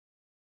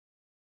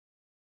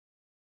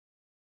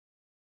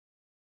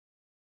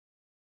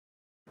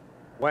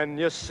When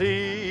you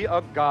see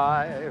a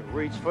guy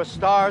reach for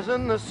stars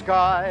in the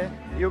sky,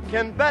 you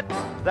can bet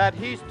that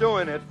he's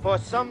doing it for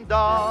some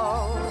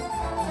doll.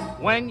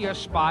 When you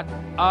spot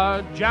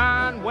a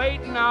John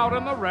waiting out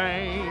in the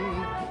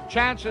rain,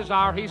 chances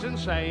are he's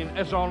insane,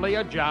 as only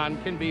a John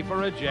can be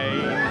for a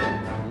Jane.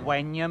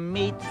 When you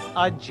meet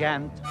a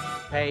gent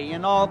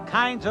paying all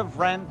kinds of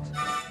rent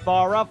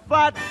for a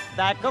flat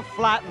that could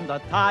flatten the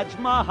Taj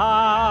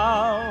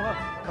Mahal.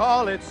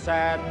 Call it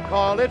sad,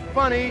 call it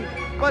funny,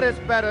 but it's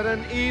better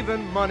than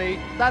even money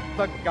that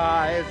the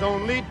guy's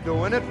only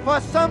doing it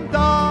for some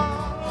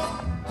doll.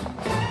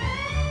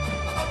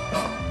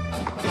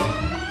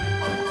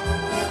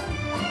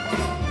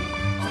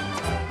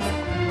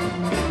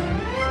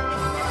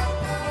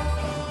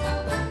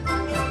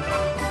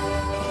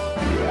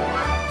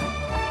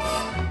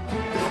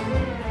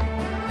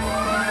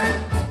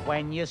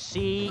 When you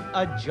see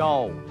a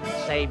Joe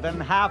saving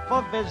half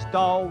of his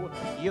dough,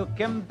 you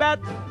can bet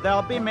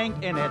there'll be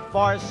mink in it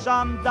for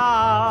some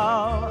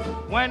doll.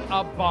 When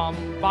a bum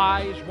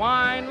buys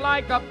wine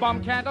like a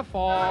bum can't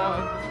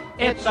afford,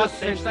 it's a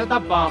cinch that the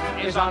bum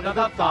is under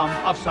the thumb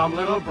of some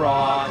little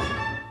broad.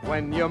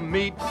 When you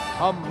meet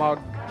a mug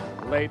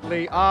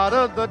lately out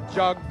of the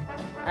jug,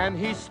 and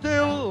he's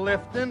still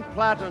lifting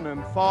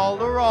platinum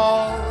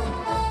folderol.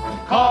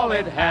 Call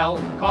it hell,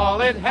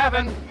 call it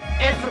heaven,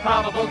 it's a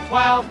probable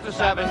 12 to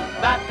 7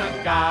 that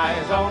the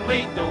guy's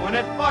only doing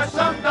it for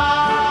some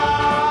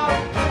doll.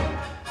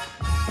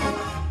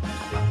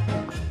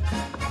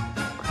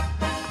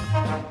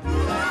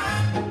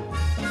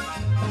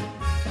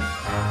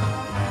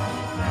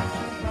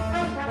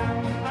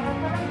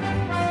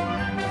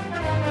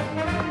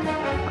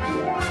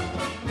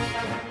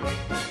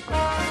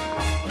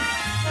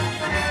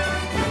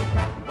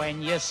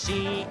 When you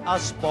see a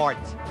sport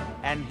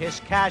and his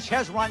cash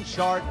has run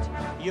short,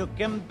 you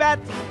can bet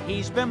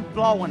he's been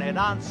blowing it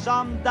on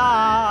some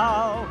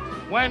doll.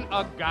 When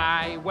a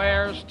guy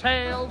wears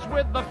tails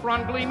with the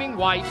front gleaming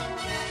white,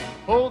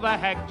 who the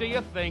heck do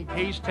you think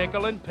he's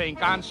tickling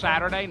pink on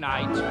Saturday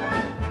night?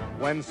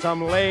 When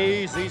some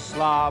lazy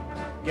slob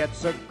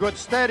gets a good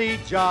steady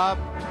job,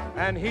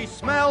 and he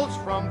smells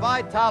from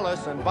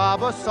Vitalis and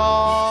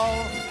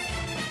Barbasol.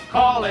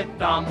 Call it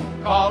dumb,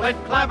 call it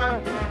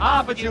clever,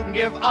 but you can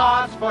give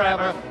odds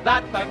forever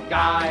that the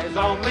guy's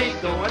only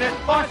doing it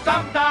for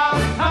some doll,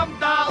 some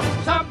doll,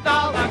 some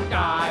doll. The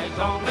guy's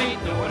only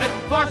doing it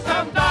for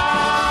some doll.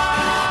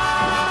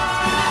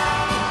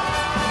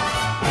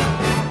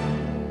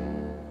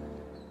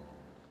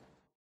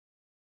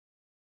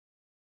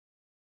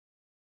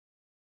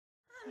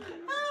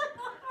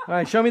 All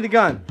right, show me the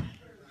gun.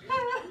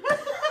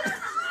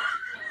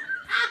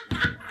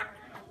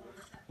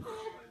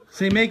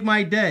 Say, make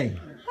my day.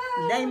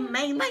 They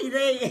make my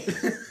day.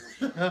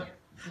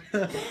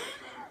 Let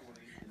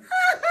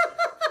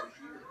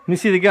me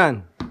see the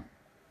gun.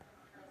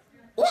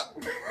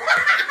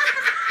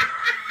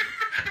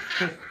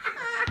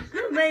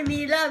 You made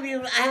me love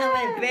you. I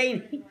have a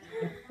baby.